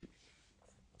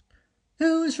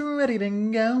Who's ready to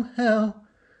go? Oh.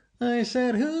 I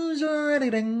said, who's ready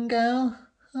to go?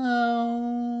 Oh.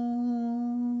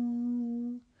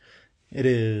 It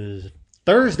is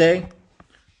Thursday,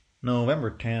 November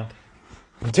 10th,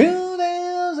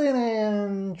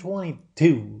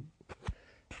 2022.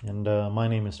 And my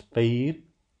name is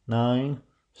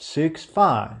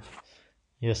Fade965.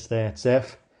 Yes, that's Fed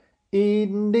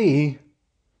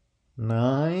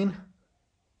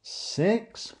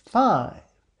 965.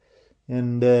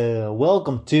 And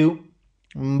welcome to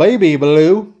Baby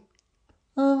Blue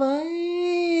Viber.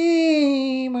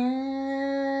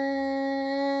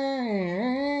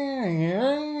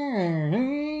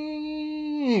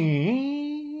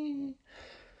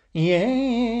 Yeah.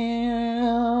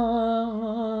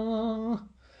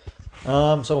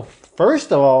 So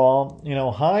first of all,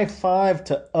 high five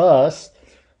to us,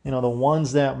 the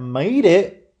ones that made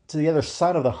it to the other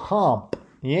side of the hump.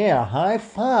 Yeah, high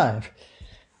five.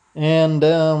 And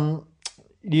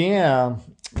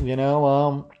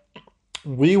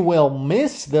we will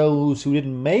miss those who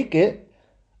didn't make it,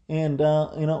 and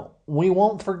we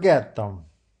won't forget them.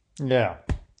 Yeah.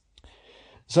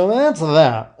 So that's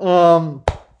that. I've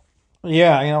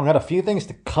got a few things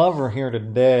to cover here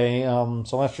today.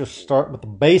 So let's just start with the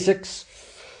basics.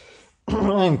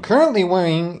 I'm currently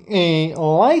wearing a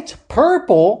light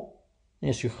purple,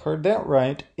 yes, you heard that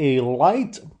right, a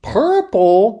light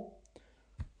purple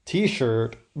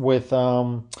t-shirt with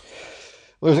there's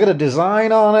got a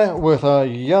design on it with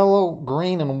yellow,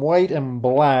 green, and white and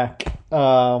black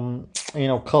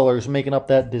colors making up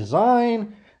that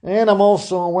design. And I'm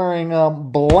also wearing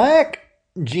black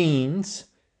jeans.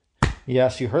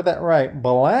 Yes, you heard that right,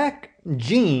 black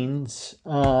jeans,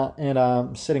 and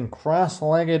I'm sitting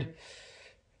cross-legged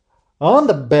on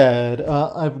the bed.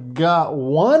 I've got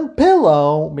one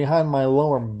pillow behind my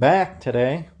lower back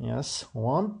today. Yes,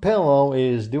 one pillow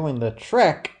is doing the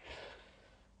trick,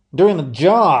 doing the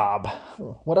job,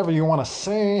 whatever you want to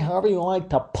say, however you like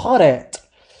to put it.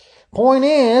 Point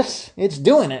is, it's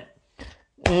doing it.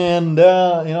 And,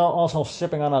 also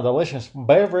sipping on a delicious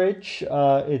beverage.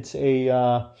 It's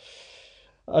a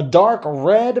dark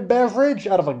red beverage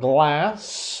out of a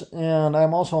glass. And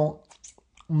I'm also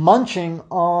munching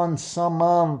on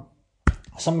some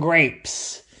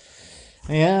grapes.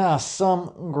 Yeah,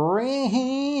 some grapes.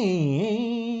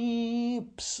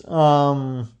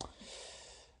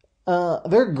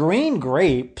 They're green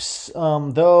grapes,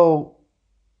 though,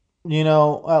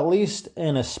 at least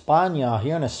in España,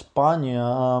 here in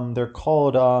España, they're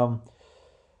called,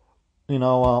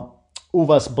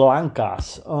 uvas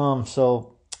blancas.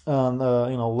 The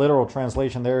literal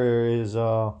translation there is,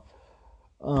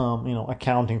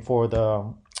 accounting for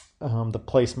the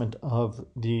placement of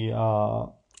the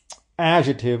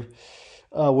adjective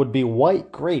would be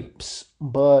white grapes.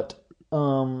 But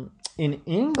in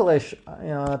English,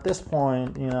 at this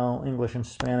point, English and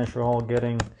Spanish are all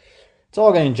getting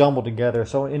jumbled together.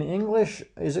 So in English,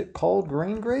 is it called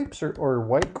green grapes or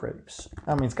white grapes?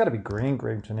 I mean, it's got to be green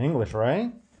grapes in English,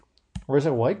 right? Or is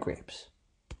it white grapes?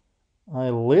 I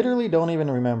literally don't even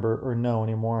remember or know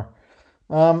anymore.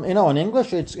 In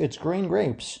English, it's green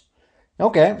grapes.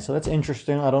 Okay, so that's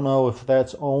interesting. I don't know if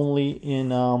that's only in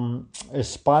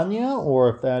España or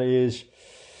if that is,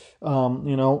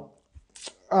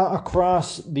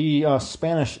 across the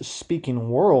Spanish-speaking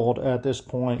world at this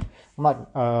point.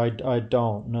 I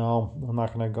don't know. I'm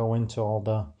not going to go into all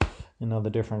the, the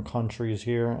different countries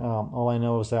here. All I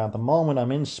know is that at the moment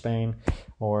I'm in Spain,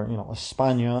 or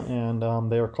España, and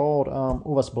they are called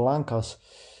uvas blancas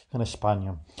in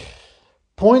España.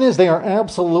 Point is, they are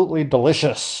absolutely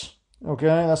delicious. Okay,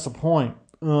 that's the point.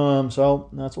 So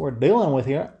that's what we're dealing with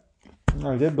here.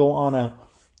 I did go on a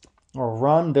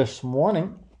run this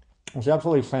morning. It was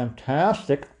absolutely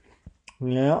fantastic.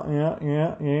 Yes,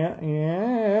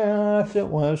 it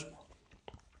was.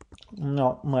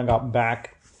 When I got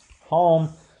back home,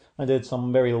 I did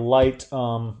some very light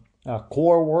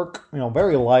core work.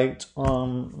 Very light.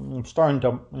 I'm starting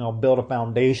to build a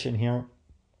foundation here.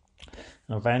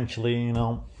 And eventually,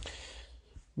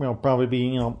 probably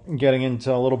be getting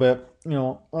into a little bit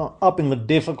upping the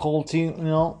difficulty.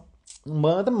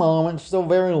 But at the moment, still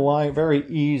very light, very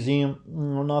easy.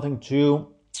 Nothing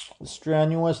too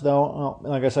strenuous, though.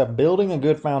 Like I said, building a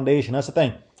good foundation. That's the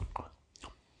thing.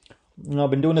 I've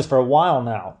been doing this for a while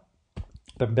now.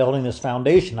 Been building this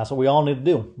foundation. That's what we all need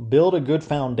to do. Build a good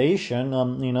foundation.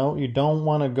 You don't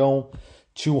want to go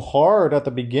too hard at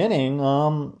the beginning.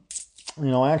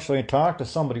 Actually, I talked to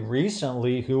somebody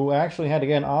recently who actually had to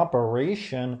get an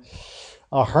operation,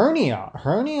 a hernia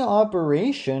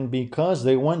operation, because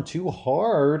they went too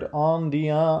hard on the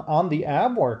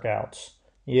ab workouts.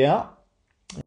 Yeah,